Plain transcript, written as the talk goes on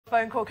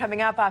Phone call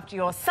coming up after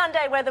your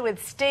Sunday weather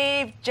with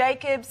Steve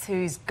Jacobs,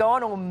 who's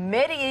gone all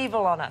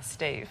medieval on us,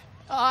 Steve.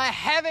 I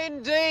have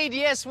indeed.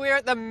 Yes, we're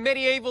at the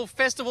Medieval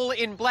Festival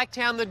in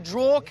Blacktown. The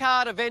draw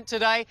card event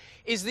today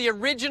is the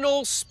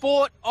original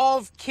sport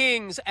of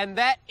kings, and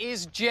that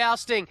is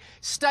jousting.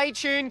 Stay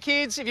tuned,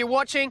 kids. If you're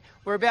watching,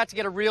 we're about to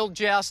get a real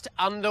joust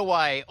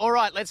underway. All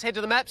right, let's head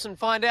to the maps and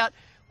find out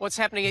what's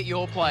happening at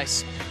your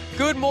place.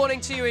 Good morning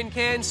to you in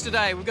Cairns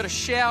today. We've got a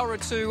shower or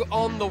two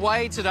on the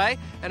way today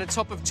and a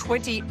top of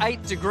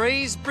 28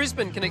 degrees.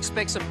 Brisbane can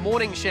expect some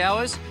morning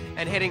showers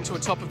and heading to a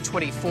top of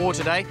 24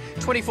 today.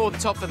 24 the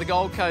top for the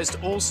Gold Coast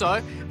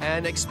also,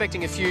 and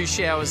expecting a few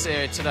showers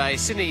there today.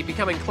 Sydney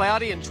becoming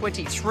cloudy and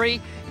 23.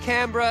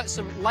 Canberra,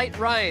 some late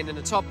rain and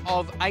a top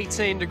of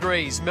 18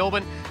 degrees.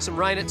 Melbourne, some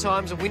rain at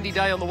times, a windy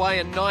day on the way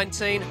and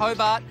 19.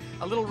 Hobart,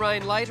 a little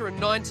rain later and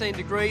 19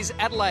 degrees.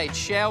 Adelaide,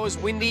 showers,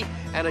 windy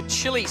and a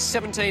chilly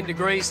 17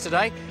 degrees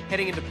today.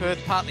 Heading into Perth,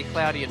 partly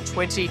cloudy and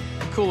 20. A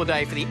cooler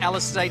day for the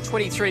Alice today,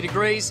 23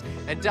 degrees.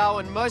 And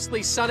Darwin,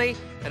 mostly sunny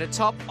and a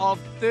top of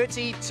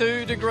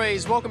 32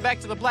 degrees. Welcome back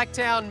to the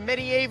Blacktown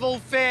Medieval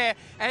Fair,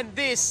 and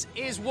this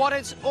is what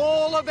it's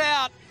all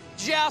about.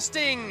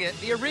 Jousting,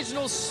 the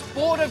original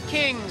sport of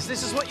kings.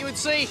 This is what you would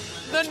see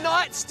the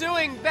knights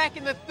doing back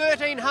in the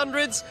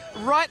 1300s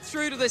right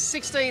through to the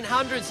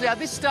 1600s. Now,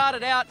 this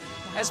started out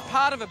as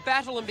part of a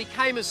battle and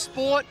became a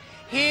sport.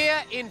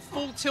 Here in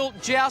full tilt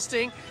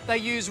jousting, they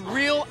use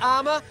real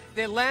armour.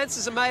 Their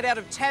lances are made out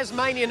of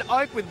Tasmanian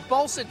oak with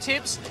balsa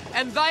tips,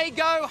 and they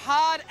go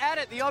hard at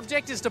it. The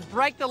object is to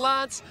break the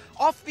lance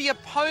off the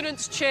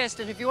opponent's chest.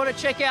 And if you want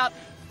to check out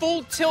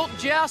full tilt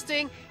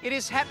jousting, it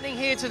is happening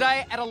here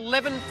today at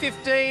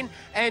 11:15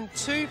 and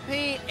 2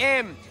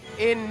 p.m.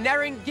 in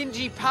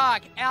Narrangin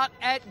Park out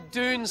at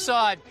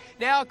Doonside.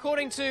 Now,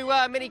 according to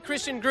many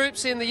Christian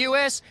groups in the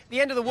US,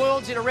 the end of the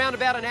world's in around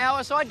about an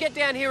hour, so I'd get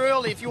down here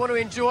early if you want to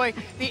enjoy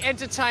the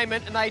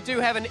entertainment. And they do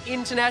have an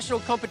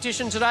international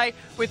competition today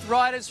with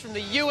riders from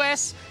the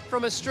US,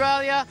 from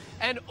Australia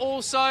and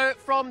also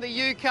from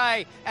the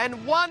UK.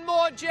 And one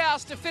more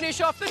joust to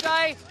finish off the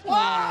day.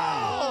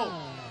 Whoa!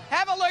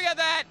 Have a look at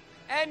that.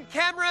 And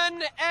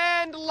Cameron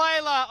and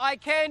Layla, I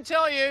can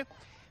tell you,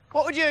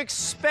 what would you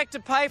expect to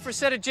pay for a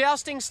set of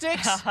jousting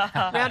sticks?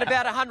 Around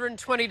about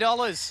 $120.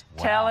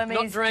 Wow. Tell him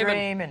Not he's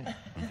dreaming.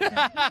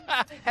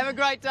 Have a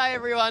great day,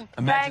 everyone.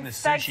 Imagine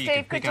Thanks, the sushi Steve. you could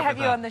Good pick to up have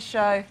with you that. on the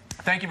show.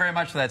 Thank you very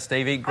much for that,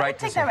 Stevie. I Great didn't to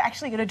think see. they were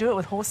actually going to do it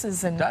with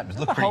horses and It does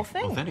look the pretty whole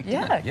thing. authentic,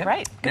 Yeah, doesn't it? Yep.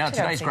 great. Good Now, to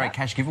go today's see great that.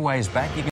 cash giveaway is back. You can